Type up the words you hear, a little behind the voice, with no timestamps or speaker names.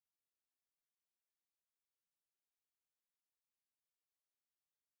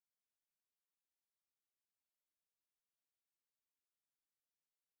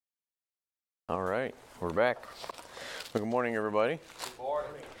All right, we're back. Well, good morning, everybody. Good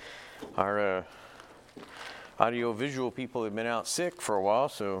morning. Our audio-visual people have been out sick for a while,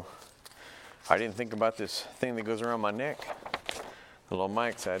 so I didn't think about this thing that goes around my neck. The little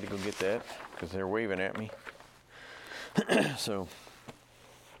mics, I had to go get that because they're waving at me. So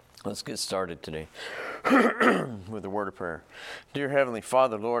let's get started today with a word of prayer. Dear Heavenly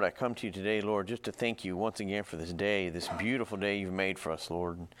Father, Lord, I come to you today, Lord, just to thank you once again for this day, this beautiful day you've made for us,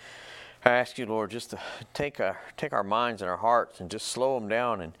 Lord. I ask you, Lord, just to take our minds and our hearts and just slow them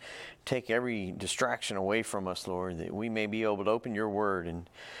down and take every distraction away from us, Lord, that we may be able to open your word and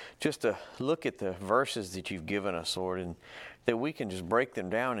just to look at the verses that you've given us, Lord, and that we can just break them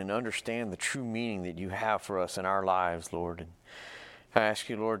down and understand the true meaning that you have for us in our lives, Lord. And I ask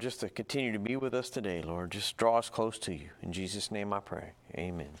you, Lord, just to continue to be with us today, Lord. Just draw us close to you. In Jesus' name I pray.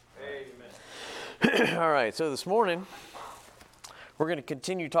 Amen. Amen. All right, so this morning, we're going to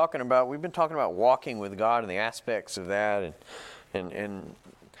continue we've been talking about walking with God and the aspects of that, and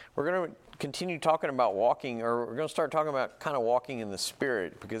we're going to continue talking about walking, or we're going to start talking about kind of walking in the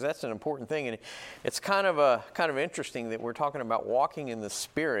Spirit, because that's an important thing, and it's kind of interesting that we're talking about walking in the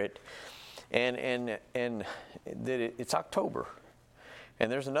Spirit, and that it's October,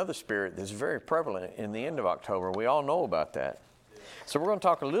 and there's another spirit that's very prevalent in the end of October. We all know about that. So we're going to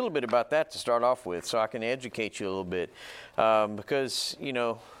talk a little bit about that to start off with, so I can educate you a little bit. Because, you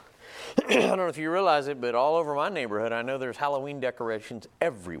know, I don't know if you realize it, but all over my neighborhood, I know there's Halloween decorations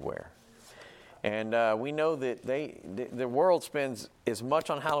everywhere. And we know that the world spends as much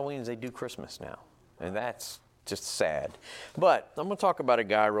on Halloween as they do Christmas now. And that's just sad. But I'm going to talk about a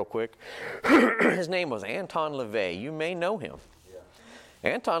guy real quick. His name was Anton LaVey. You may know him.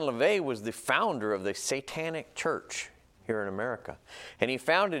 Yeah. Anton LaVey was the founder of the Satanic Church here in America. And he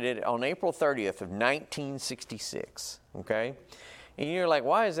founded it on April 30th of 1966, okay? And you're like,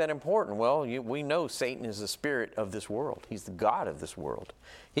 why is that important? Well, we know Satan is the spirit of this world. He's the god of this world.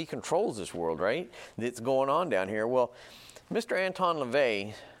 He controls this world, right? That's going on down here. Well, Mr. Anton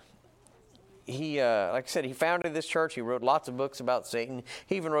LaVey, he, like I said, he founded this church. He wrote lots of books about Satan.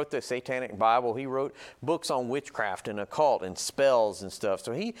 He even wrote the Satanic Bible. He wrote books on witchcraft and occult and spells and stuff.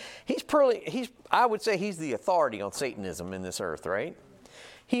 So I would say he's the authority on Satanism in this earth, right?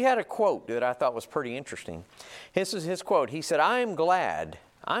 He had a quote that I thought was pretty interesting. This is his quote. He said, I'm glad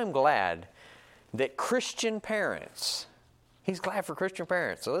that Christian parents, he's glad for Christian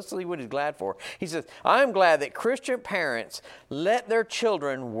parents. So let's see what he's glad for. He says, I'm glad that Christian parents let their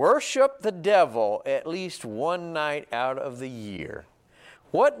children worship the devil at least one night out of the year.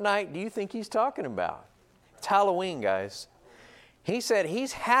 What night do you think he's talking about? It's Halloween, guys. He said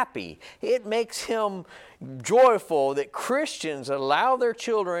he's happy. It makes him joyful that Christians allow their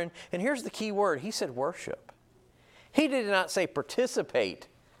children, and here's the key word, he said worship. He did not say participate.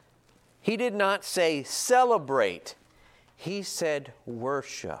 He did not say celebrate. He said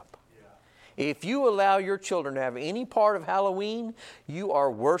worship. Yeah. If you allow your children to have any part of Halloween, you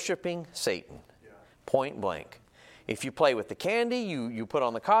are worshiping Satan. Yeah. Point blank. If you play with the candy, you put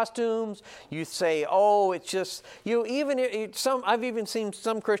on the costumes, you say, oh, it's just, I've even seen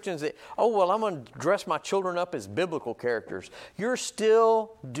some Christians that, oh, well, I'm going to dress my children up as biblical characters. You're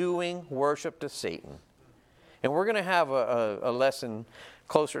still doing worship to Satan. And we're going to have a lesson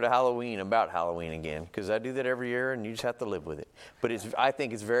closer to Halloween about Halloween again, because I do that every year and you just have to live with it. But I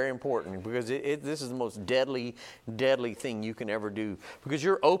think it's very important, because this is the most deadly thing you can ever do, because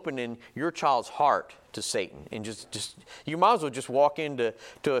you're opening your child's heart to Satan. And just you might as well just walk into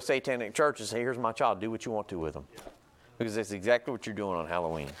a satanic church and say, here's my child, do what you want to with them. Because that's exactly what you're doing on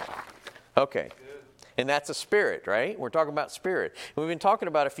Halloween. Okay. And that's a spirit, right? We're talking about spirit. We've been talking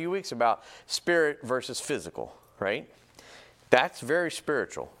about a few weeks about spirit versus physical, right? That's very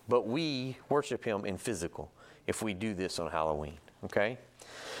spiritual, but we worship him in physical if we do this on Halloween, okay?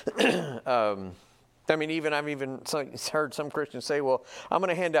 I've even heard some Christians say, well, I'm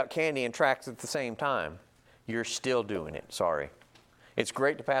going to hand out candy and tracts at the same time. You're still doing it, sorry. It's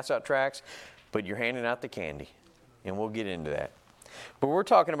great to pass out tracts, but you're handing out the candy, and we'll get into that. But we're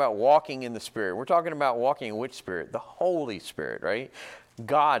talking about walking in the Spirit. We're talking about walking in which Spirit? The Holy Spirit, right?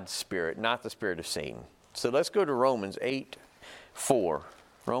 God's Spirit, not the spirit of Satan. So let's go to Romans 8:4.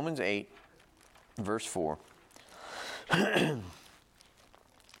 Romans 8, verse 4. And,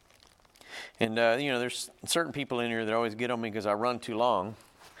 there's certain people in here that always get on me because I run too long.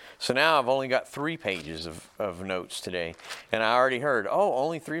 So now I've only got 3 pages of notes today. And I already heard,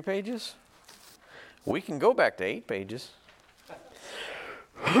 only 3 pages? We can go back to 8 pages.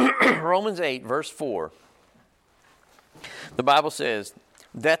 Romans 8, verse 4. The Bible says,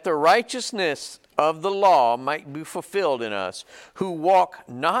 that the righteousness of the law might be fulfilled in us, who walk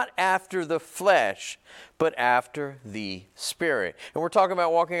not after the flesh, but after the Spirit. And we're talking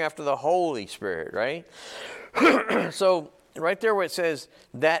about walking after the Holy Spirit, right? So right there where it says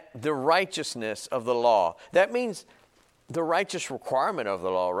that the righteousness of the law, that means the righteous requirement of the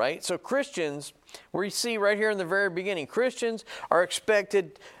law, right? So Christians, we see right here in the very beginning, Christians are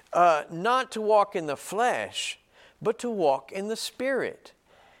expected not to walk in the flesh, but to walk in the Spirit.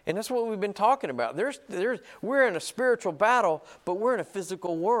 And that's what we've been talking about. We're in a spiritual battle, but we're in a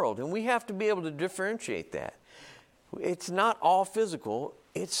physical world, and we have to be able to differentiate that. It's not all physical,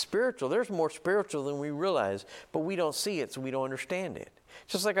 it's spiritual. There's more spiritual than we realize, but we don't see it, so we don't understand it.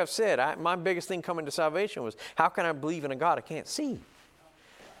 Just like I've said, my biggest thing coming to salvation was, how can I believe in a God I can't see?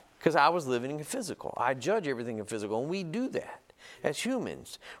 Because I was living in physical. I judge everything in physical, and we do that as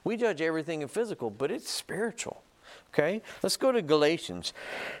humans. We judge everything in physical, but it's spiritual. Okay? Let's go to Galatians.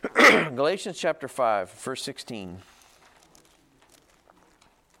 Galatians chapter 5, verse 16.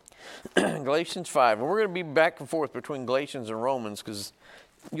 Galatians 5. And we're going to be back and forth between Galatians and Romans because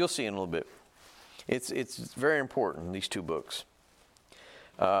you'll see in a little bit. It's very important, these two books,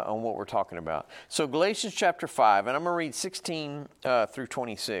 on what we're talking about. So Galatians chapter 5, and I'm going to read 16 through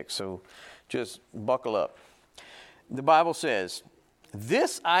 26. So just buckle up. The Bible says,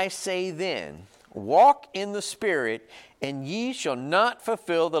 "This I say then, walk in the Spirit, and ye shall not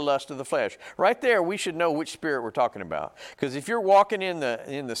fulfill the lust of the flesh." Right there, we should know which spirit we're talking about. Because if you're walking in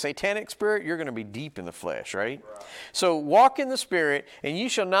the satanic spirit, you're going to be deep in the flesh, right? So walk in the Spirit, and ye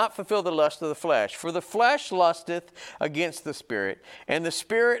shall not fulfill the lust of the flesh. For the flesh lusteth against the Spirit, and the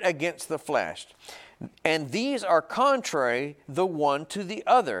Spirit against the flesh. And these are contrary the one to the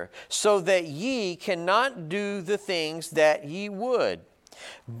other, so that ye cannot do the things that ye would.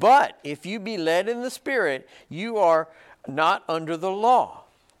 But if you be led in the Spirit, you are not under the law.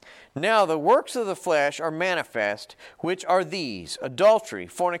 Now the works of the flesh are manifest, which are these: adultery,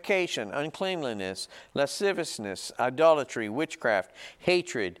 fornication, uncleanliness, lasciviousness, idolatry, witchcraft,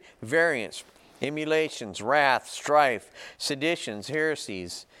 hatred, variance, emulations, wrath, strife, seditions,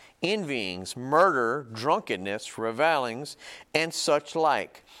 heresies, envyings, murder, drunkenness, revilings, and such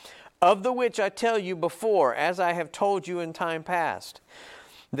like, of the which I tell you before, as I have told you in time past,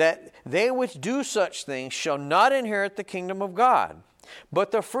 that they which do such things shall not inherit the kingdom of God. But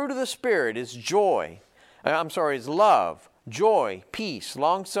the fruit of the Spirit is love, joy, peace,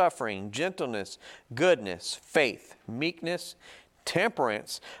 long-suffering, gentleness, goodness, faith, meekness,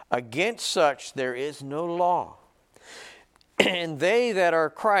 temperance. Against such there is no law. And they that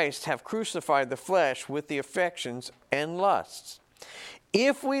are Christ have crucified the flesh with the affections and lusts.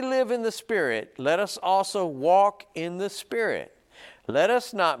 If we live in the Spirit, let us also walk in the Spirit. Let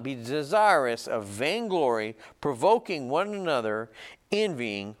us not be desirous of vainglory, provoking one another,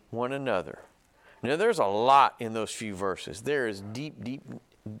 envying one another. Now, there's a lot in those few verses. There is deep.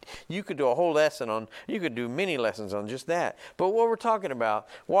 You could do a whole lesson you could do many lessons on just that. But what we're talking about,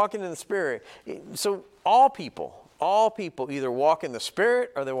 walking in the Spirit, so all people either walk in the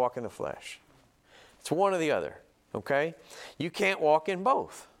Spirit or they walk in the flesh. It's one or the other, okay? You can't walk in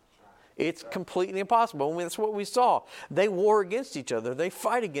both. It's completely impossible. I mean, that's what we saw. They war against each other. They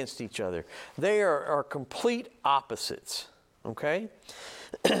fight against each other. They are complete opposites, okay?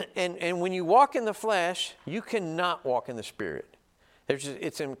 And when you walk in the flesh, you cannot walk in the Spirit.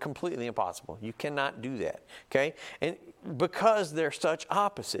 It's completely impossible. You cannot do that, okay? And because they're such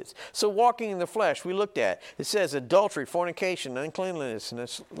opposites. So walking in the flesh, we looked at, it says adultery, fornication,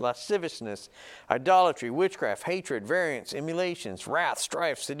 uncleanliness, lasciviousness, idolatry, witchcraft, hatred, variance, emulations, wrath,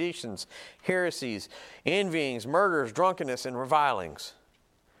 strife, seditions, heresies, envyings, murders, drunkenness, and revilings.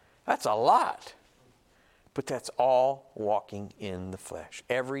 That's a lot. But that's all walking in the flesh.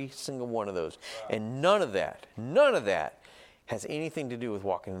 Every single one of those. And none of that has anything to do with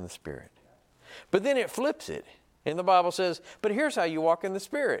walking in the Spirit. But then it flips it. And the Bible says, but here's how you walk in the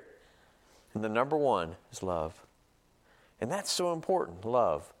Spirit. And the number one is love. And that's so important,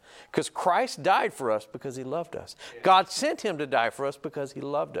 love. Because Christ died for us because He loved us. God sent Him to die for us because He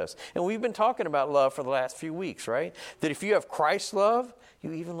loved us. And we've been talking about love for the last few weeks, right? That if you have Christ's love,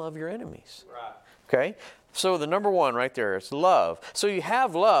 you even love your enemies. Right. Okay? So the number one right there is love. So you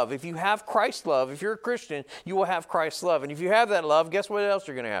have love. If you have Christ's love, if you're a Christian, you will have Christ's love. And if you have that love, guess what else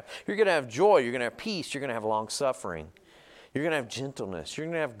you're going to have? You're going to have joy. You're going to have peace. You're going to have long-suffering. You're going to have gentleness. You're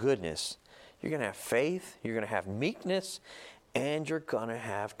going to have goodness. You're going to have faith. You're going to have meekness. And you're going to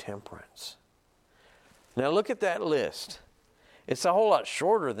have temperance. Now look at that list. It's a whole lot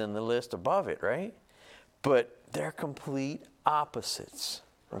shorter than the list above it, right? But they're complete opposites.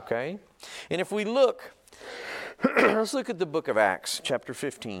 Okay? And if we look, let's look at the book of Acts, chapter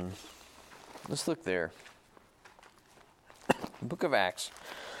 15. Let's look there. Book of Acts,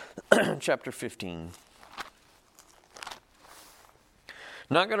 chapter 15.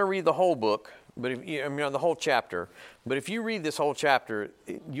 Not going to read the whole book, but the whole chapter. But if you read this whole chapter,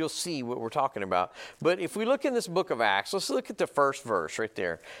 you'll see what we're talking about. But if we look in this book of Acts, let's look at the first verse right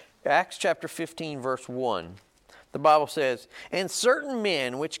there. Acts chapter 15, verse 1. The Bible says, "And certain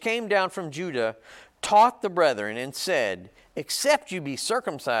men which came down from Judah taught the brethren and said, Except you be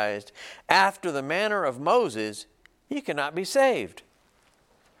circumcised after the manner of Moses, you cannot be saved."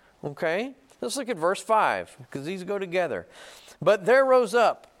 Okay? Let's look at verse 5, because these go together. "But there rose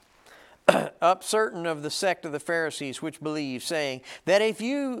up certain of the sect of the Pharisees which believed, saying that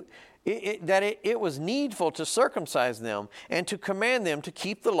it was needful to circumcise them and to command them to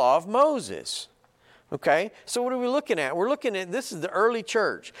keep the law of Moses." Okay, so what are we looking at? We're looking at, this is the early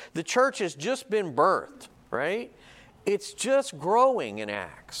church. The church has just been birthed, right? It's just growing in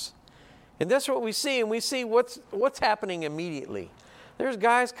Acts. And that's what we see, and we see what's happening immediately. There's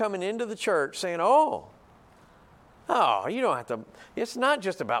guys coming into the church saying, oh, you don't have to, it's not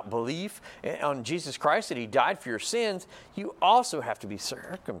just about belief on Jesus Christ that He died for your sins. You also have to be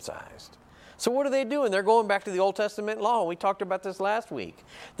circumcised. So what are they doing? They're going back to the Old Testament law. We talked about this last week.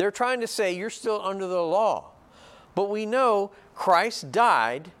 They're trying to say you're still under the law. But we know Christ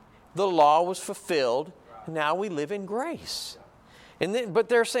died, the law was fulfilled, and now we live in grace. But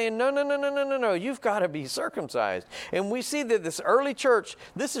they're saying, no, you've got to be circumcised. And we see that this early church,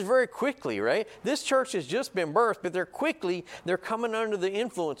 this is very quickly, right? This church has just been birthed, but they're coming under the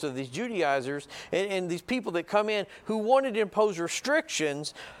influence of these Judaizers and these people that come in who wanted to impose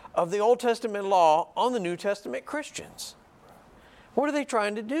restrictions of the Old Testament law on the New Testament Christians. What are they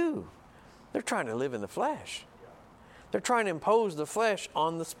trying to do? They're trying to live in the flesh. They're trying to impose the flesh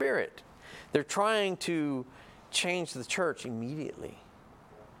on the Spirit. They're trying to change the church immediately.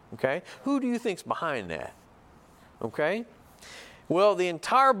 Okay? Who do you think's behind that? Okay? Well, the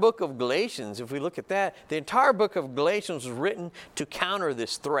entire book of Galatians, if we look at that, the entire book of Galatians was written to counter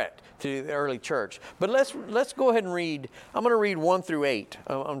this threat to the early church. But let's go ahead and read. I'm going to read 1 through 8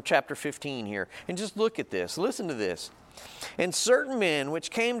 on chapter 15 here. And just look at this. Listen to this. "And certain men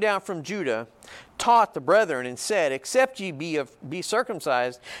which came down from Judah taught the brethren and said, Except ye be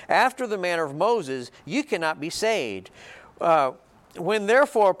circumcised after the manner of Moses, ye cannot be saved. When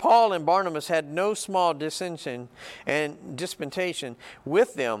therefore Paul and Barnabas had no small dissension and disputation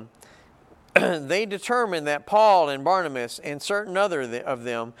with them, they determined that Paul and Barnabas and certain other of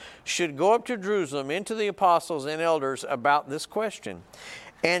them should go up to Jerusalem into the apostles and elders about this question.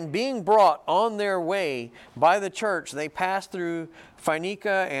 And being brought on their way by the church, they passed through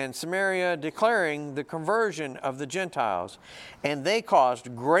Phoenicia and Samaria, declaring the conversion of the Gentiles. And they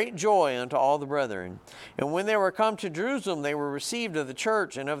caused great joy unto all the brethren. And when they were come to Jerusalem, they were received of the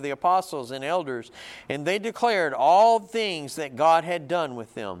church and of the apostles and elders. And they declared all things that God had done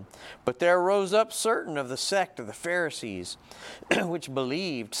with them. But there rose up certain of the sect of the Pharisees, which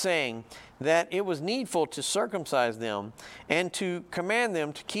believed, saying that it was needful to circumcise them and to command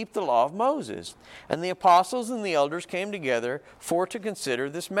them to keep the law of Moses. And the apostles and the elders came together for to consider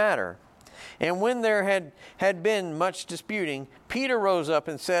this matter. And when there had been much disputing, Peter rose up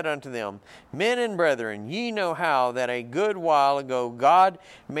and said unto them, Men and brethren, ye know how that a good while ago God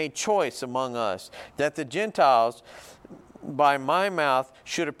made choice among us, that the Gentiles by my mouth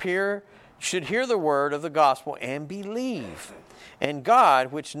should hear the word of the gospel and believe. And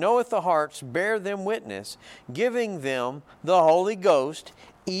God, which knoweth the hearts, bear them witness, giving them the Holy Ghost,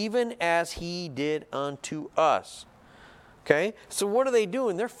 even as He did unto us. Okay? So what are they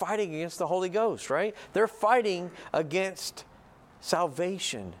doing? They're fighting against the Holy Ghost, right? They're fighting against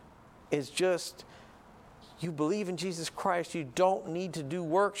salvation. It's just, you believe in Jesus Christ. You don't need to do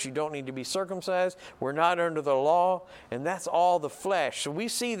works. You don't need to be circumcised. We're not under the law. And that's all the flesh. So we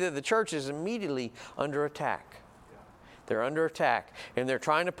see that the church is immediately under attack. They're under attack, and they're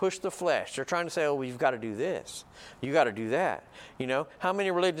trying to push the flesh. They're trying to say, oh, well, you've got to do this. You got to do that. You know, how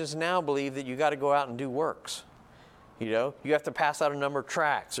many religions now believe that you got to go out and do works? You know, you have to pass out a number of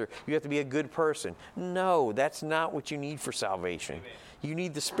tracts, or you have to be a good person. No, that's not what you need for salvation. Amen. You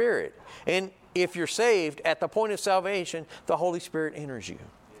need the Spirit. And if you're saved, at the point of salvation, the Holy Spirit enters you.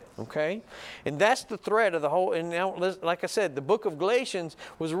 Okay? And that's the threat of the whole, and now, like I said, the book of Galatians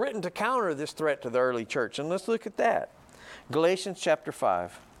was written to counter this threat to the early church. And let's look at that. Galatians chapter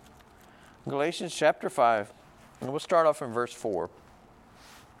 5. Galatians chapter 5. And we'll start off in verse 4.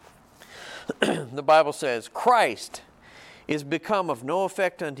 The Bible says, Christ is become of no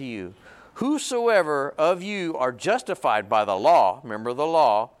effect unto you. Whosoever of you are justified by the law, remember the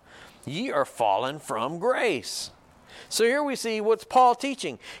law, ye are fallen from grace. So here we see what's Paul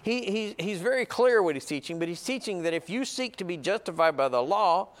teaching. He's very clear what he's teaching, but he's teaching that if you seek to be justified by the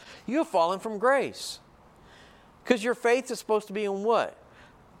law, you've fallen from grace. Because your faith is supposed to be in what?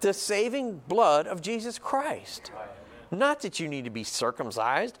 The saving blood of Jesus Christ. Not that you need to be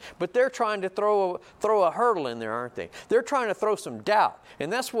circumcised, but they're trying to throw a hurdle in there, aren't they? They're trying to throw some doubt.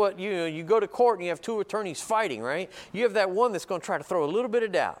 And that's what, you go to court and you have two attorneys fighting, right? You have that one that's going to try to throw a little bit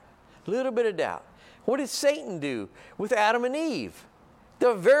of doubt. A little bit of doubt. What did Satan do with Adam and Eve?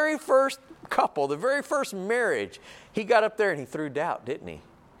 The very first couple, the very first marriage, he got up there and he threw doubt, didn't he?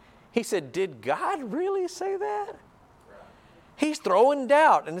 He said, did God really say that? He's throwing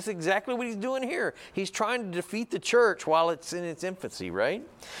doubt, and that's exactly what he's doing here. He's trying to defeat the church while it's in its infancy, right?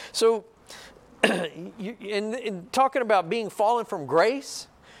 So, in talking about being fallen from grace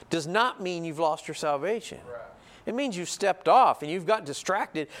does not mean you've lost your salvation. Right. It means you've stepped off and you've got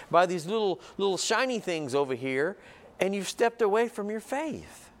distracted by these little shiny things over here, and you've stepped away from your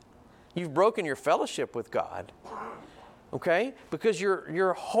faith. You've broken your fellowship with God, okay? Because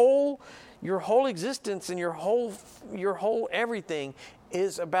your whole existence and your whole everything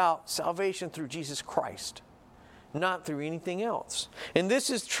is about salvation through Jesus Christ, not through anything else. And this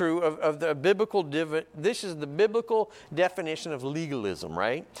is true of the biblical, this is the biblical definition of legalism,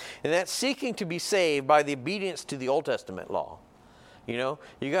 right? And that's seeking to be saved by the obedience to the Old Testament law. You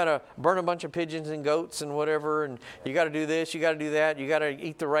got to burn a bunch of pigeons and goats and whatever, and you got to do this, you got to do that, you got to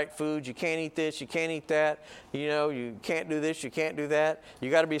eat the right foods, you can't eat this, you can't eat that, you can't do this, you can't do that,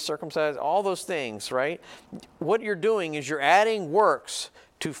 you got to be circumcised, all those things, right? What you're doing is you're adding works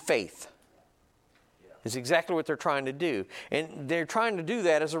to faith. Is exactly what they're trying to do. And they're trying to do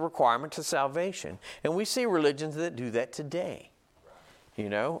that as a requirement to salvation. And we see religions that do that today,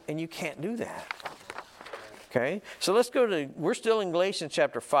 and you can't do that. Okay, so we're still in Galatians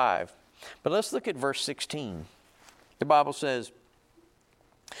chapter 5, but let's look at verse 16. The Bible says,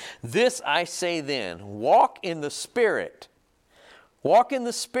 "This I say then, walk in the Spirit. Walk in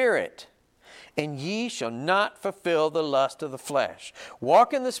the Spirit, and ye shall not fulfill the lust of the flesh."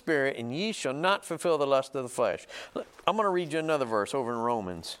 Walk in the Spirit, and ye shall not fulfill the lust of the flesh. Look, I'm going to read you another verse over in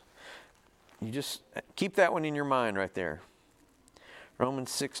Romans. You just keep that one in your mind right there. Romans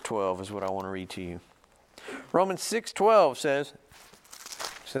 6:12 is what I want to read to you. Romans 6:12 says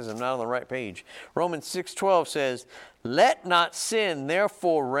I'm not on the right page. Romans 6:12 says, "Let not sin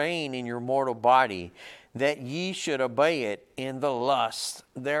therefore reign in your mortal body, that ye should obey it in the lust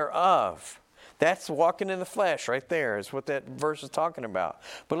thereof." That's walking in the flesh right there is what that verse is talking about.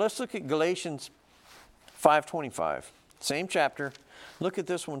 But let's look at Galatians 5:25. Same chapter. Look at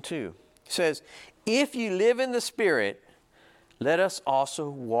this one too. It says, "If you live in the Spirit, let us also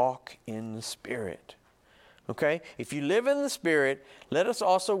walk in the Spirit." Okay? If you live in the Spirit, let us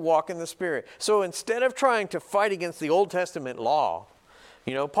also walk in the Spirit. So instead of trying to fight against the Old Testament law,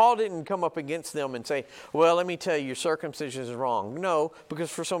 Paul didn't come up against them and say, well, let me tell you, your circumcision is wrong. No,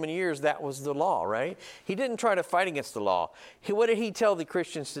 because for so many years that was the law, right? He didn't try to fight against the law. What did he tell the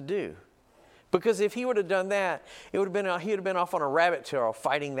Christians to do? Because if he would have done that, he would have been off on a rabbit trail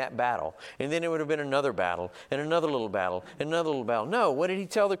fighting that battle. And then it would have been another battle, and another little battle, and another little battle. No, what did he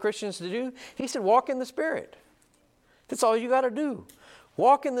tell the Christians to do? He said, walk in the Spirit. That's all you got to do.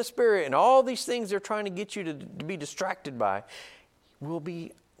 Walk in the Spirit, and all these things they're trying to get you to be distracted by will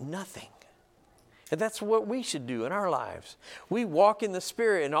be nothing. And that's what we should do in our lives. We walk in the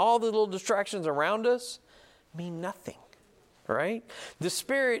Spirit, and all the little distractions around us mean nothing. Right? The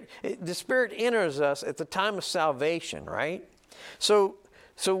Spirit enters us at the time of salvation, right? So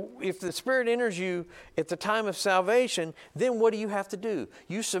if the Spirit enters you at the time of salvation, then what do you have to do?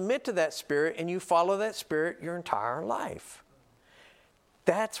 You submit to that Spirit and you follow that Spirit your entire life.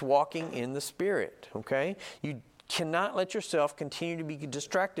 That's walking in the Spirit, okay? You cannot let yourself continue to be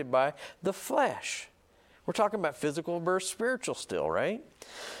distracted by the flesh. We're talking about physical versus spiritual still, right?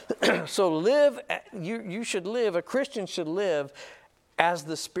 So you should live, a Christian should live as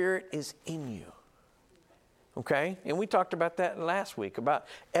the Spirit is in you. Okay? And we talked about that last week, about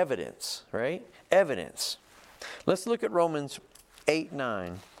evidence, right? Evidence. Let's look at Romans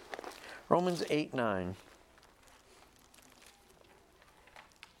 8:9. Romans 8:9.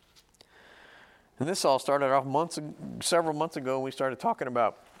 And this all started off several months ago. We started talking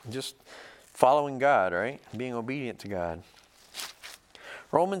about just following God, right? Being obedient to God.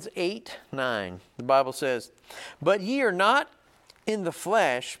 Romans 8:9. The Bible says, "But ye are not in the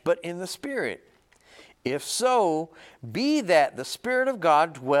flesh, but in the Spirit. If so, be that the Spirit of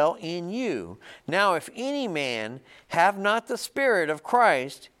God dwell in you. Now if any man have not the Spirit of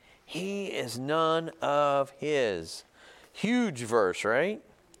Christ, he is none of his." Huge verse, right?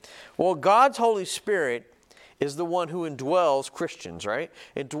 Well, God's Holy Spirit is the one who indwells Christians, right?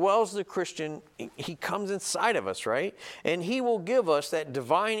 It dwells the Christian. He comes inside of us, right? And he will give us that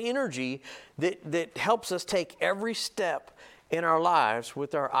divine energy that helps us take every step in our lives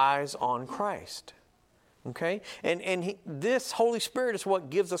with our eyes on Christ. Okay? And this Holy Spirit is what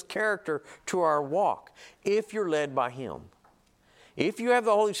gives us character to our walk if you're led by Him. If you have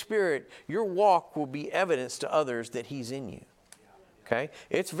the Holy Spirit, your walk will be evidence to others that He's in you. Okay?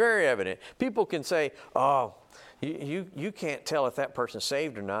 It's very evident. People can say, oh, you can't tell if that person's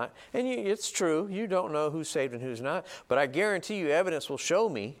saved or not. And it's true. You don't know who's saved and who's not. But I guarantee you evidence will show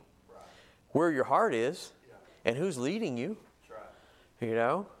me where your heart is and who's leading you. You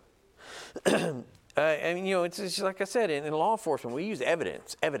know? I mean, you know, it's just like I said, in law enforcement, we use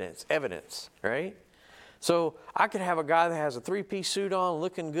evidence, right? So I could have a guy that has a 3-piece suit on,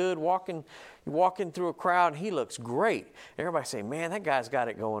 looking good, walking through a crowd, and he looks great. Everybody say, man, that guy's got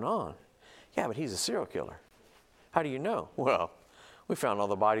it going on. Yeah, but he's a serial killer. How do you know? Well, we found all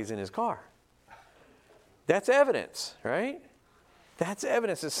the bodies in his car. That's evidence, right? That's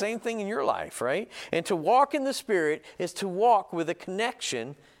evidence. The same thing in your life, right? And to walk in the Spirit is to walk with a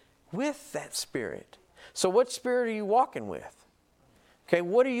connection with that Spirit. So what Spirit are you walking with? Okay,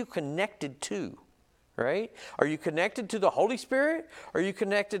 what are you connected to? Right? Are you connected to the Holy Spirit? Or are you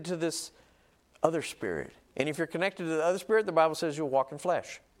connected to this other spirit? And if you're connected to the other spirit, the Bible says you'll walk in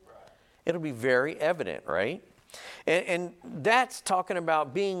flesh. Right. It'll be very evident, right? And that's talking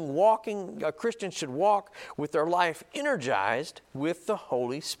about walking. A Christian should walk with their life energized with the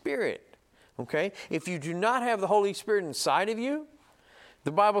Holy Spirit. Okay? If you do not have the Holy Spirit inside of you,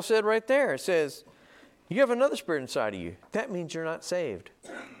 the Bible said right there, it says, you have another spirit inside of you. That means you're not saved.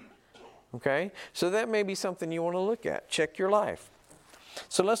 Okay? So that may be something you want to look at. Check your life.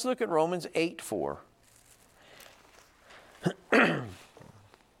 So let's look at Romans 8:4.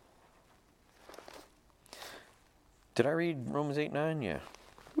 Did I read Romans 8:9? Yeah.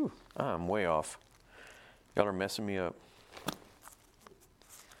 Whew, I'm way off. Y'all are messing me up.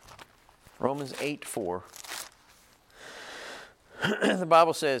 Romans 8:4. The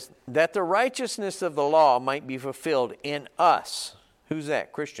Bible says, that the righteousness of the law might be fulfilled in us. Who's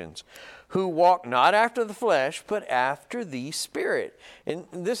that? Christians. Who walk not after the flesh, but after the Spirit. And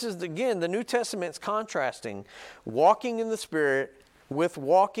this is, again, the New Testament's contrasting walking in the Spirit with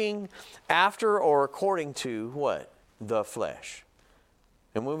walking after or according to what? The flesh.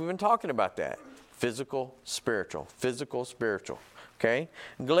 And we've been talking about that. Physical, spiritual. Physical, spiritual. Okay?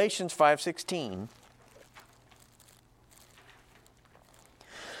 Galatians 5:16.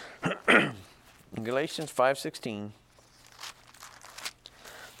 Galatians 5:16.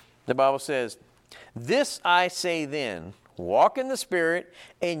 The Bible says, this I say then, walk in the Spirit,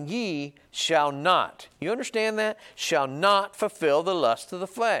 and ye shall not. You understand that? Shall not fulfill the lust of the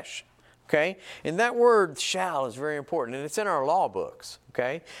flesh. Okay? And that word shall is very important, and it's in our law books.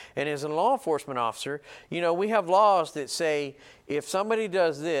 Okay? And as a law enforcement officer, you know, we have laws that say, if somebody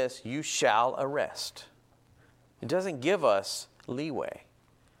does this, you shall arrest. It doesn't give us leeway.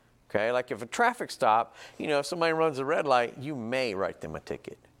 Okay? Like if a traffic stop, you know, if somebody runs a red light, you may write them a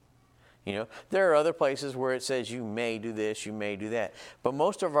ticket. You know, there are other places where it says you may do this, you may do that. But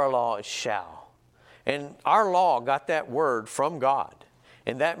most of our law is shall. And our law got that word from God.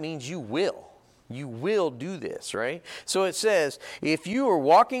 And that means you will. You will do this, right? So it says, if you are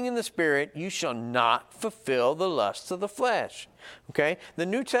walking in the Spirit, you shall not fulfill the lusts of the flesh. Okay? The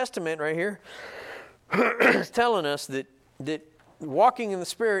New Testament right here is telling us that walking in the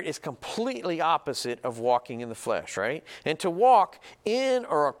Spirit is completely opposite of walking in the flesh, right? And to walk in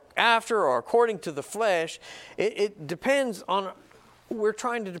or after or according to the flesh, it depends on, we're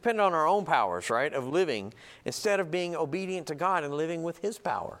trying to depend on our own powers, right, of living, instead of being obedient to God and living with His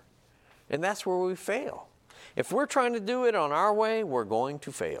power. And that's where we fail. If we're trying to do it on our way, we're going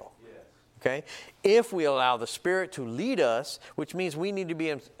to fail. Okay? If we allow the Spirit to lead us, which means we need to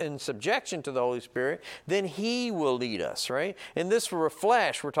be in subjection to the Holy Spirit, then He will lead us, right? And this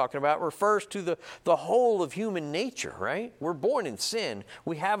flesh we're talking about refers to the whole of human nature, right? We're born in sin.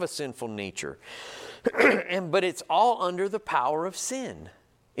 We have a sinful nature. But it's all under the power of sin.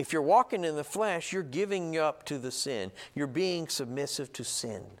 If you're walking in the flesh, you're giving up to the sin. You're being submissive to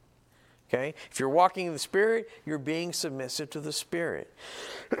sin. Okay? If you're walking in the Spirit, you're being submissive to the Spirit.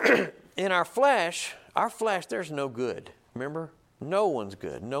 In our flesh, there's no good. Remember? No one's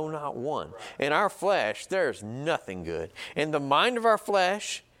good. No, not one. In our flesh, there's nothing good. And the mind of our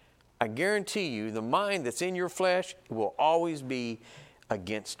flesh, I guarantee you, the mind that's in your flesh will always be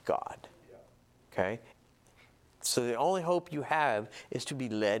against God. Okay? So the only hope you have is to be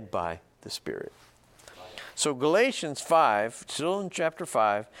led by the Spirit. So Galatians 5, still in chapter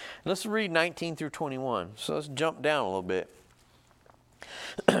 5, let's read 19 through 21. So let's jump down a little bit.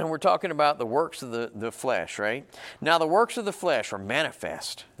 We're talking about the works of the flesh, right? Now the works of the flesh are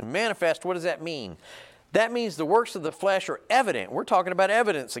manifest. And manifest, what does that mean? That means the works of the flesh are evident. We're talking about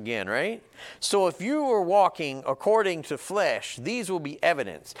evidence again, right? So if you are walking according to flesh, these will be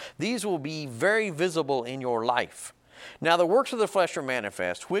evidence. These will be very visible in your life. Now the works of the flesh are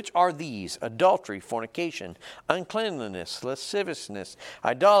manifest, which are these: adultery, fornication, uncleanliness, lasciviousness,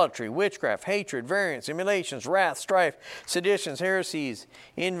 idolatry, witchcraft, hatred, variance, emulations, wrath, strife, seditions, heresies,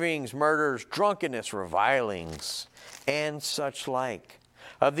 envyings, murders, drunkenness, revilings, and such like.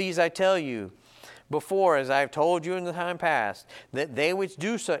 Of these I tell you before, as I have told you in the time past, that they which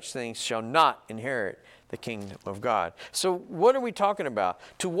do such things shall not inherit the kingdom of God. So what are we talking about?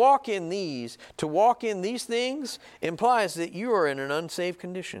 To walk in these things implies that you are in an unsaved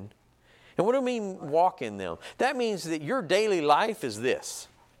condition. And what do I mean walk in them? That means that your daily life is this.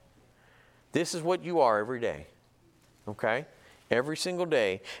 This is what you are every day. Okay? Every single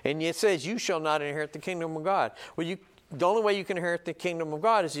day. And it says you shall not inherit the kingdom of God. Well, the only way you can inherit the kingdom of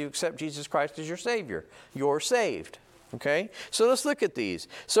God is you accept Jesus Christ as your Savior. You're saved. Okay, so let's look at these.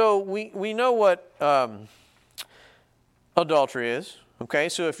 So we know what adultery is. Okay,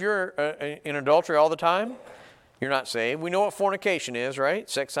 so if you're in adultery all the time, you're not saved. We know what fornication is, right?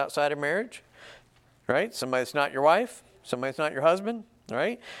 Sex outside of marriage, right? Somebody that's not your wife, somebody that's not your husband,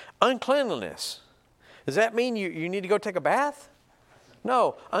 right? Uncleanliness. Does that mean you need to go take a bath?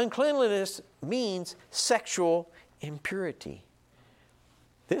 No, uncleanliness means sexual impurity.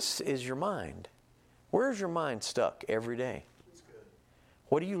 This is your mind. Where's your mind stuck every day?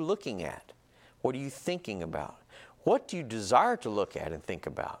 What are you looking at? What are you thinking about? What do you desire to look at and think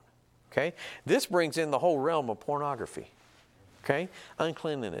about? Okay? This brings in the whole realm of pornography. Okay?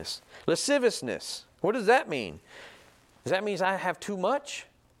 Uncleanliness. Lasciviousness. What does that mean? Does that mean I have too much?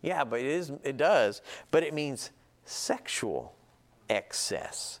 Yeah, but it does. But it means sexual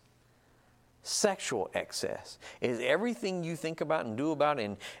excess. Sexual excess is everything you think about and do about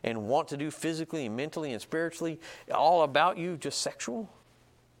and want to do physically and mentally and spiritually, all about you, just sexual?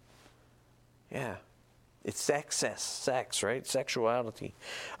 Yeah. It's excess, sex, right? Sexuality.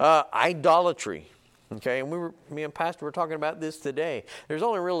 Idolatry. Okay, and me and Pastor were talking about this today. There's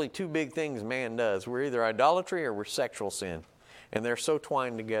only really two big things man does. We're either idolatry or we're sexual sin. And they're so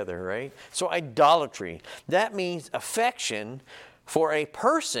twined together, right? So idolatry. That means affection for a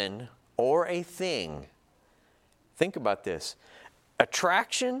person or a thing. Think about this.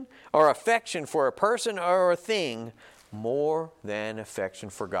 Attraction or affection for a person or a thing more than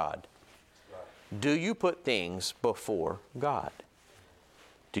affection for God. Right. Do you put things before God?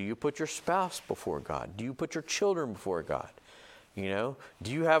 Do you put your spouse before God? Do you put your children before God? You know,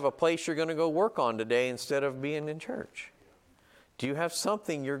 do you have a place you're going to go work on today instead of being in church? Do you have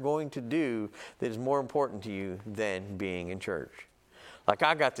something you're going to do that is more important to you than being in church? Like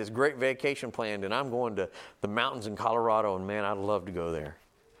I got this great vacation planned and I'm going to the mountains in Colorado and man, I'd love to go there.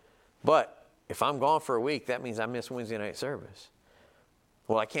 But if I'm gone for a week, that means I miss Wednesday night service.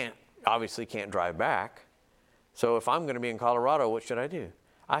 Well, I obviously can't drive back. So if I'm going to be in Colorado, what should I do?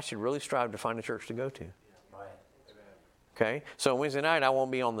 I should really strive to find a church to go to. Okay? So Wednesday night, I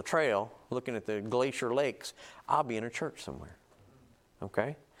won't be on the trail looking at the glacier lakes. I'll be in a church somewhere.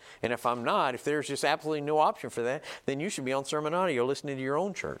 Okay? And if I'm not, if there's just absolutely no option for that, then you should be on sermon audio listening to your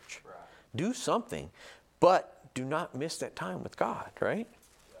own church. Right. Do something, but do not miss that time with God, right?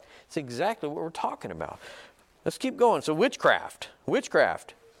 Yeah. It's exactly what we're talking about. Let's keep going. So witchcraft.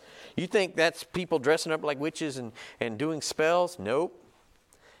 Witchcraft. You think that's people dressing up like witches and doing spells? Nope.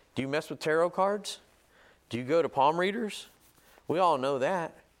 Do you mess with tarot cards? Do you go to palm readers? We all know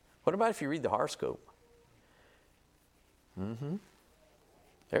that. What about if you read the horoscope?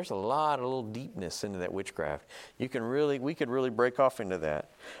 There's a lot of little deepness into that witchcraft. We could really break off into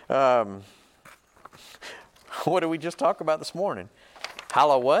that. What did we just talk about this morning?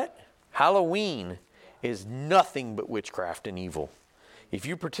 Halloween is nothing but witchcraft and evil. If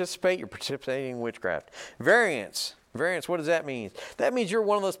you participate, you're participating in witchcraft. Variance, what does that mean? That means you're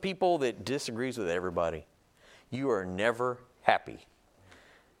one of those people that disagrees with everybody. You are never happy.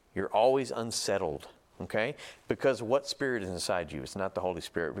 You're always unsettled. Okay? Because what spirit is inside you? It's not the Holy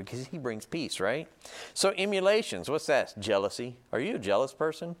Spirit, because He brings peace, right? So emulations, what's that? Jealousy. Are you a jealous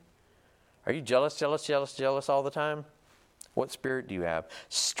person? Are you jealous all the time? What spirit do you have?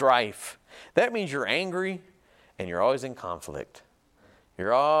 Strife. That means you're angry and you're always in conflict.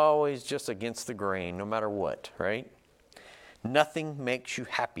 You're always just against the grain, no matter what, right? Nothing makes you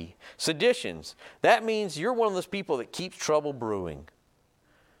happy. Seditions. That means you're one of those people that keeps trouble brewing.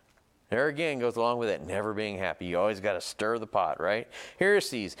 There again goes along with it, never being happy. You always got to stir the pot, right?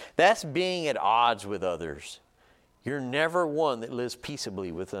 Heresies, that's being at odds with others. You're never one that lives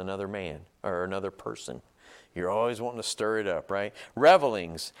peaceably with another man or another person. You're always wanting to stir it up, right?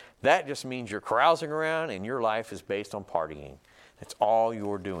 Revelings, that just means you're carousing around and your life is based on partying. That's all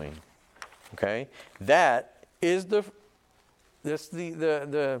you're doing, okay? That is that's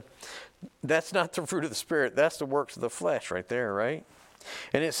not the fruit of the Spirit. That's the works of the flesh right there, right?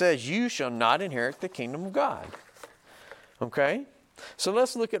 And it says, you shall not inherit the kingdom of God. Okay? So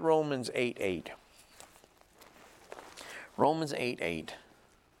let's look at Romans 8:8. Romans 8:8.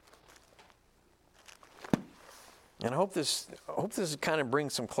 And I hope this kind of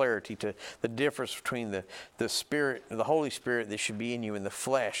brings some clarity to the difference between the Spirit, the Holy Spirit that should be in you and the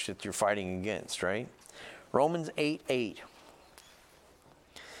flesh that you're fighting against, right? Romans 8:8.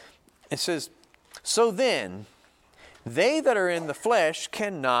 It says, so then, they that are in the flesh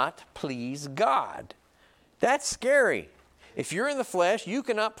cannot please God. That's scary. If you're in the flesh, you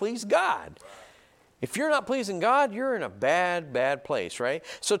cannot please God. If you're not pleasing God, you're in a bad, bad place, right?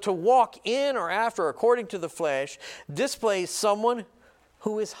 So to walk in or after according to the flesh displays someone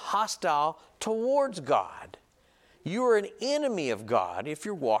who is hostile towards God. You are an enemy of God if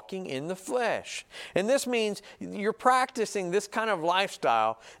you're walking in the flesh. And this means you're practicing this kind of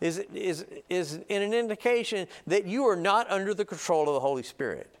lifestyle is in an indication that you are not under the control of the Holy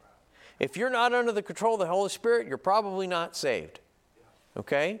Spirit. If you're not under the control of the Holy Spirit, you're probably not saved.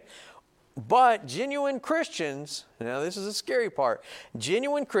 Okay? But genuine Christians, now this is the scary part,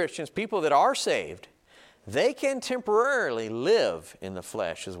 genuine Christians, people that are saved, they can temporarily live in the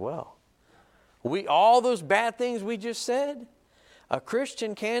flesh as well. All those bad things we just said, a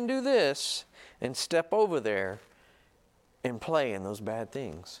Christian can do this and step over there and play in those bad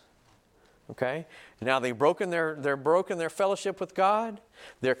things. Okay? Now they're broken their fellowship with God.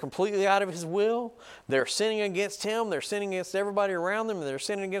 They're completely out of His will. They're sinning against Him. They're sinning against everybody around them. And they're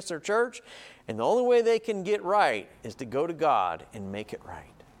sinning against their church. And the only way they can get right is to go to God and make it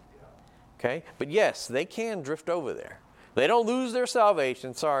right. Okay? But yes, they can drift over there. They don't lose their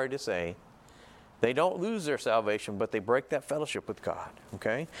salvation, sorry to say. They don't lose their salvation, but they break that fellowship with God,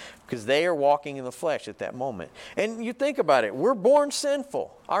 okay? Because they are walking in the flesh at that moment. And you think about it, we're born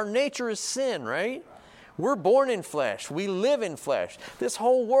sinful. Our nature is sin, right? We're born in flesh. We live in flesh. This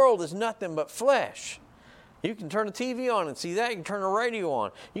whole world is nothing but flesh. You can turn the TV on and see that. You can turn the radio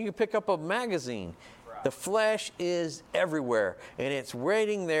on. You can pick up a magazine. The flesh is everywhere, and it's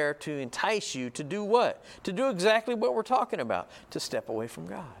waiting there to entice you to do what? To do exactly what we're talking about, to step away from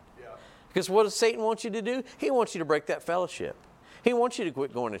God. Because what does Satan want you to do? He wants you to break that fellowship. He wants you to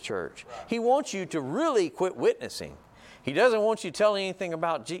quit going to church. He wants you to really quit witnessing. He doesn't want you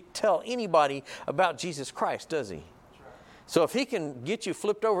to tell anybody about Jesus Christ, does he? So if he can get you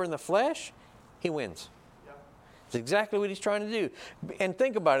flipped over in the flesh, he wins. It's exactly what he's trying to do. And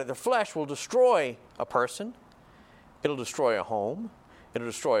think about it. The flesh will destroy a person. It'll destroy a home. It'll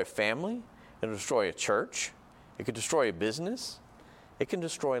destroy a family. It'll destroy a church. It could destroy a business. It can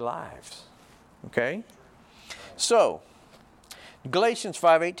destroy lives. Okay? So, Galatians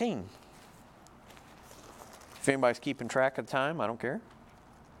 5:18. If anybody's keeping track of time, I don't care.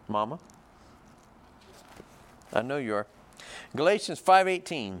 Mama? I know you are. Galatians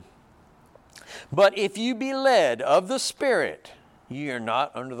 5:18. But if you be led of the Spirit, ye are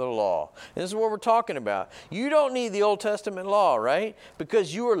not under the law. And this is what we're talking about. You don't need the Old Testament law, right?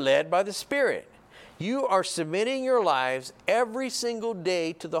 Because you are led by the Spirit. You are submitting your lives every single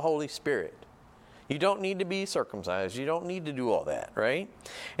day to the Holy Spirit. You don't need to be circumcised. You don't need to do all that, right?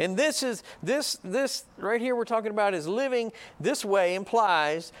 And this right here we're talking about is living this way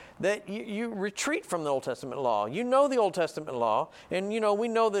implies that you retreat from the Old Testament law. You know the Old Testament law, and we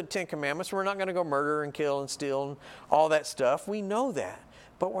know the Ten Commandments. We're not going to go murder and kill and steal and all that stuff. We know that,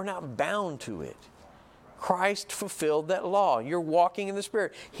 but we're not bound to it. Christ fulfilled that law. You're walking in the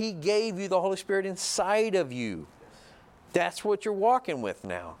Spirit. He gave you the Holy Spirit inside of you. That's what you're walking with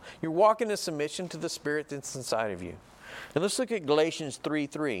now. You're walking in submission to the Spirit that's inside of you. And let's look at Galatians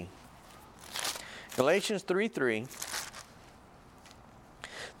 3:3. Galatians 3:3.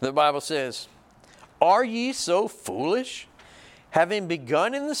 The Bible says, are ye so foolish? Having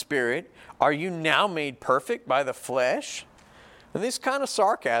begun in the Spirit, are you now made perfect by the flesh? And this kind of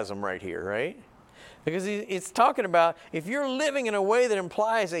sarcasm right here, right? Because it's talking about if you're living in a way that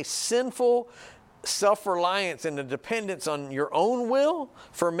implies a sinful self-reliance and a dependence on your own will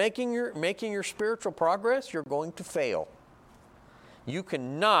for making your spiritual progress, you're going to fail. You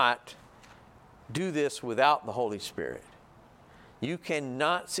cannot do this without the Holy Spirit. You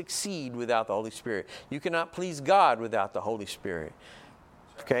cannot succeed without the Holy Spirit. You cannot please God without the Holy Spirit.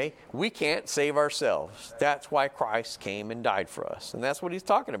 Okay? We can't save ourselves. That's why Christ came and died for us. And that's what he's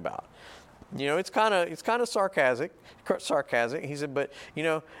talking about. You know, it's kind of sarcastic. He said, but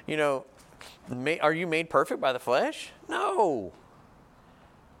are you made perfect by the flesh? No.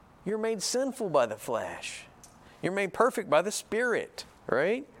 You're made sinful by the flesh. You're made perfect by the Spirit,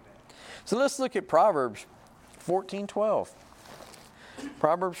 right? So let's look at Proverbs 14:12.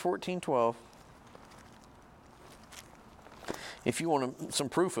 Proverbs 14:12. If you want some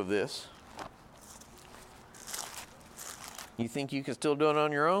proof of this, you think you can still do it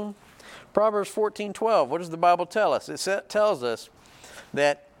on your own? Proverbs 14:12. What does the Bible tell us? It tells us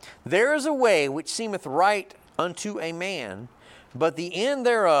that there is a way which seemeth right unto a man, but the end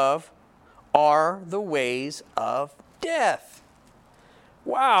thereof are the ways of death.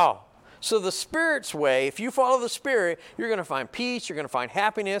 Wow. So the Spirit's way, if you follow the Spirit, you're going to find peace, you're going to find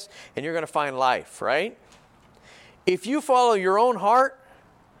happiness, and you're going to find life, right? If you follow your own heart,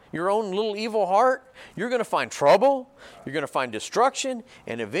 your own little evil heart, you're going to find trouble, you're going to find destruction,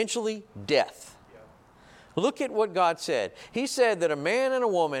 and eventually death. Look at what God said. He said that a man and a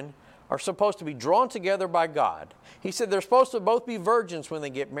woman are supposed to be drawn together by God. He said they're supposed to both be virgins when they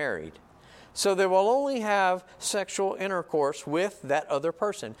get married. So they will only have sexual intercourse with that other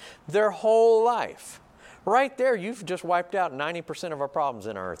person their whole life. Right there, you've just wiped out 90% of our problems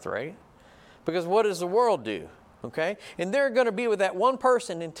in earth, right? Because what does the world do? Okay? And they're going to be with that one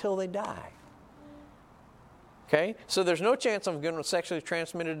person until they die. Okay? So there's no chance of getting a sexually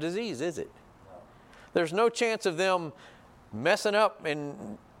transmitted disease, is it? There's no chance of them messing up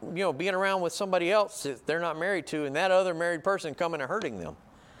and being around with somebody else that they're not married to and that other married person coming and hurting them.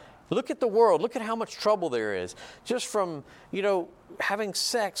 Look at the world. Look at how much trouble there is just from, having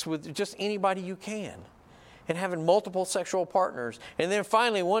sex with just anybody you can and having multiple sexual partners. And then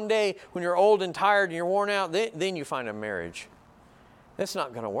finally, one day, when you're old and tired and you're worn out, then you find a marriage. That's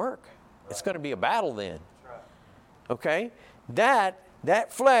not going to work. It's going to be a battle then. Okay?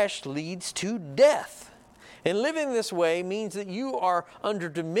 That flesh leads to death. And living this way means that you are under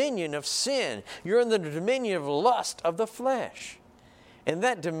dominion of sin. You're under the dominion of lust of the flesh. And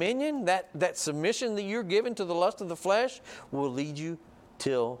that dominion, that submission that you're given to the lust of the flesh will lead you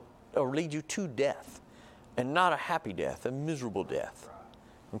to death. And not a happy death, a miserable death.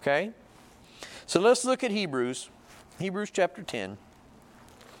 Okay? So let's look at Hebrews. Hebrews chapter 10.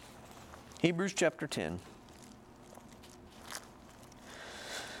 Hebrews chapter 10.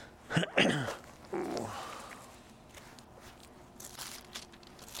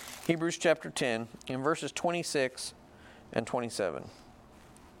 Hebrews chapter 10 in verses 26 and 27.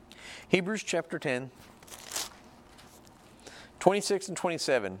 Hebrews chapter 10, 26 and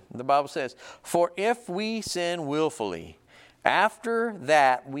 27. The Bible says, "For if we sin willfully, after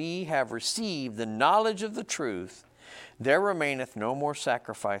that we have received the knowledge of the truth, there remaineth no more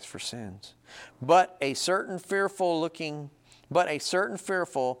sacrifice for sins, but a certain fearful looking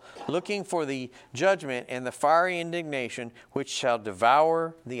for the judgment and the fiery indignation which shall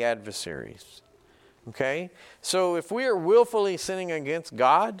devour the adversaries." Okay? So if we are willfully sinning against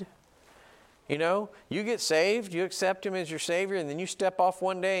God, you get saved, you accept Him as your Savior, and then you step off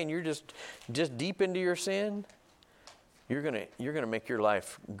one day and you're just deep into your sin, you're gonna make your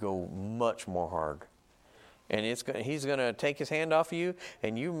life go much more hard. And He's gonna take His hand off of you,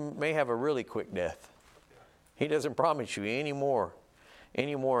 and you may have a really quick death. He doesn't promise you any more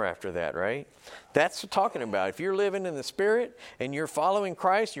after that, right? That's what I'm talking about. If you're living in the Spirit and you're following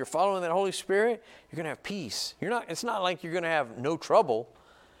Christ, you're following that Holy Spirit, you're going to have peace. It's not like you're going to have no trouble.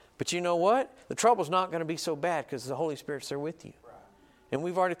 But you know what? The trouble's not going to be so bad because the Holy Spirit's there with you. And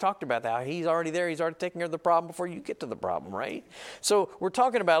we've already talked about that. He's already there. He's already taking care of the problem before you get to the problem, right? So we're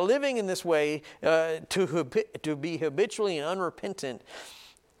talking about living in this way to be habitually and unrepentant.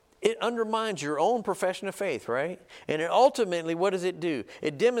 It undermines your own profession of faith, right? And ultimately, what does it do?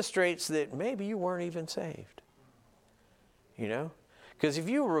 It demonstrates that maybe you weren't even saved. Because if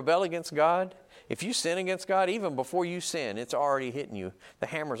you rebel against God, if you sin against God, even before you sin, it's already hitting you. The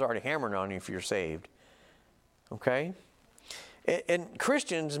hammer's already hammering on you if you're saved. Okay? And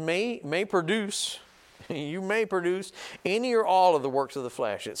Christians may produce, you may produce any or all of the works of the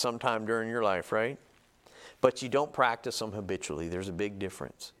flesh at some time during your life, right? But you don't practice them habitually. There's a big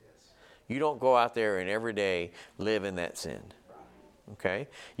difference. You don't go out there and every day live in that sin. Okay?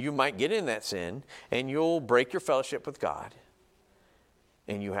 You might get in that sin and you'll break your fellowship with God.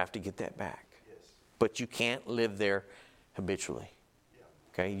 And you have to get that back. But you can't live there habitually.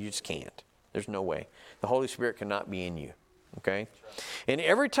 Okay? You just can't. There's no way. The Holy Spirit cannot be in you. Okay? And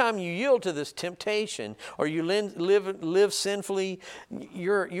every time you yield to this temptation or you live sinfully,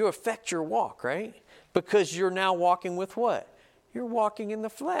 you affect your walk, right? Because you're now walking with what? You're walking in the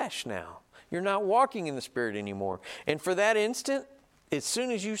flesh now. You're not walking in the Spirit anymore. And for that instant, as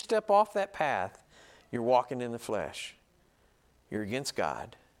soon as you step off that path, you're walking in the flesh. You're against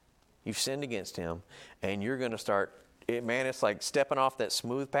God. You've sinned against Him. And you're going to start, it's like stepping off that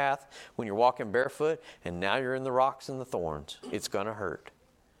smooth path when you're walking barefoot, and now you're in the rocks and the thorns. It's going to hurt.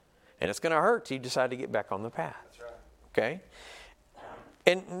 And it's going to hurt till you decide to get back on the path. That's right. Okay?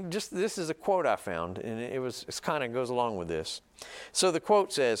 And just this is a quote I found, and it's kind of goes along with this. So the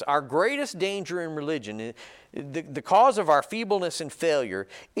quote says, "Our greatest danger in religion, the cause of our feebleness and failure,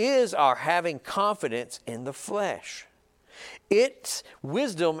 is our having confidence in the flesh, its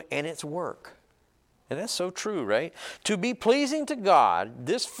wisdom and its work." And that's so true, right? To be pleasing to God,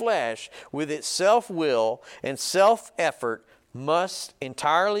 this flesh with its self-will and self-effort must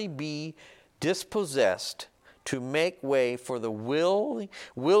entirely be dispossessed to make way for the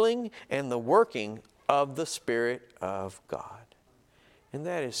willing and the working of the Spirit of God. And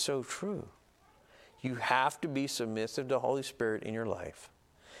that is so true. You have to be submissive to the Holy Spirit in your life.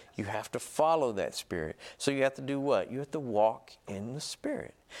 You have to follow that Spirit. So you have to do what? You have to walk in the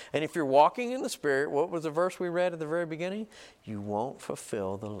Spirit. And if you're walking in the Spirit, what was the verse we read at the very beginning? You won't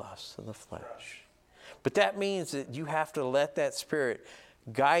fulfill the lusts of the flesh. But that means that you have to let that Spirit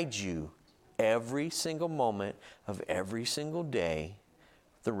guide you every single moment of every single day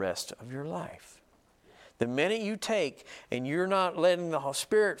the rest of your life. The minute you take and you're not letting the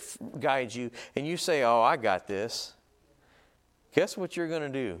Spirit guide you and you say, "Oh, I got this," guess what you're going to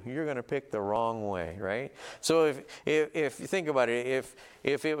do? You're going to pick the wrong way, right? So if you think about it,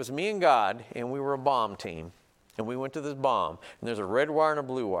 if it was me and God and we were a bomb team and we went to this bomb and there's a red wire and a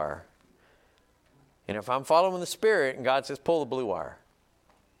blue wire, and if I'm following the Spirit and God says pull the blue wire,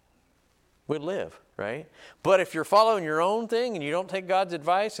 we'd live, right? But if you're following your own thing and you don't take God's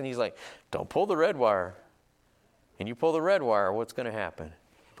advice and He's like, "Don't pull the red wire," and you pull the red wire, what's going to happen?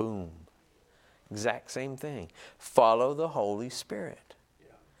 Boom. Exact same thing. Follow the Holy Spirit.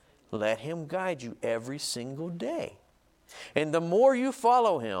 Let Him guide you every single day. And the more you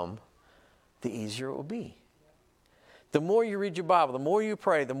follow Him, the easier it will be. The more you read your Bible, the more you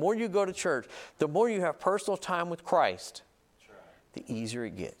pray, the more you go to church, the more you have personal time with Christ, the easier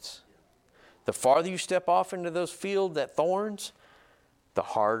it gets. The farther you step off into those fields, that thorns, the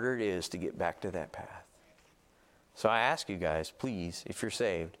harder it is to get back to that path. So I ask you guys, please, if you're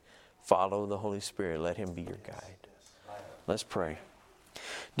saved, follow the Holy Spirit. Let Him be your guide. Let's pray.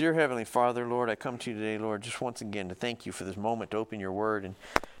 Dear Heavenly Father, Lord, I come to you today, Lord, just once again to thank you for this moment to open your word. And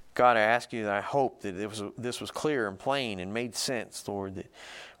God, I ask you that I hope that this was clear and plain and made sense, Lord, that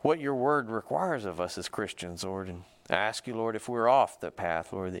what your word requires of us as Christians, Lord. And I ask you, Lord, if we're off the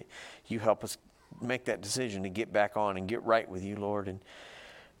path, Lord, that you help us make that decision to get back on and get right with you, Lord. And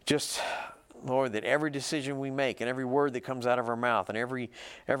just, Lord, that every decision we make and every word that comes out of our mouth and everything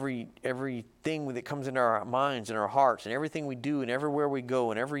that comes into our minds and our hearts and everything we do and everywhere we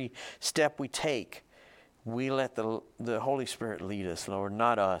go and every step we take, we let the Holy Spirit lead us, Lord,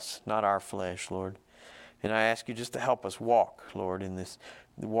 not us, not our flesh, Lord. And I ask you just to help us walk, Lord,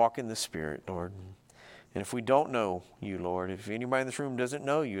 walk in the Spirit, Lord. And if we don't know you, Lord, if anybody in this room doesn't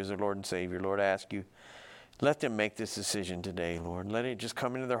know you as their Lord and Savior, Lord, I ask you, let them make this decision today, Lord. Let it just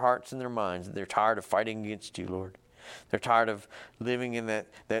come into their hearts and their minds that they're tired of fighting against you, Lord. They're tired of living in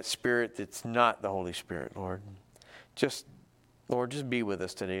that spirit that's not the Holy Spirit, Lord. Lord, just be with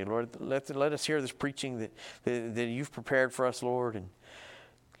us today, Lord. Let us hear this preaching that you've prepared for us, Lord. And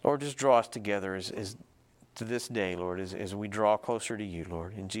Lord, just draw us together as to this day, Lord, as we draw closer to you,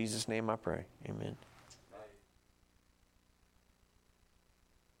 Lord. In Jesus' name I pray. Amen.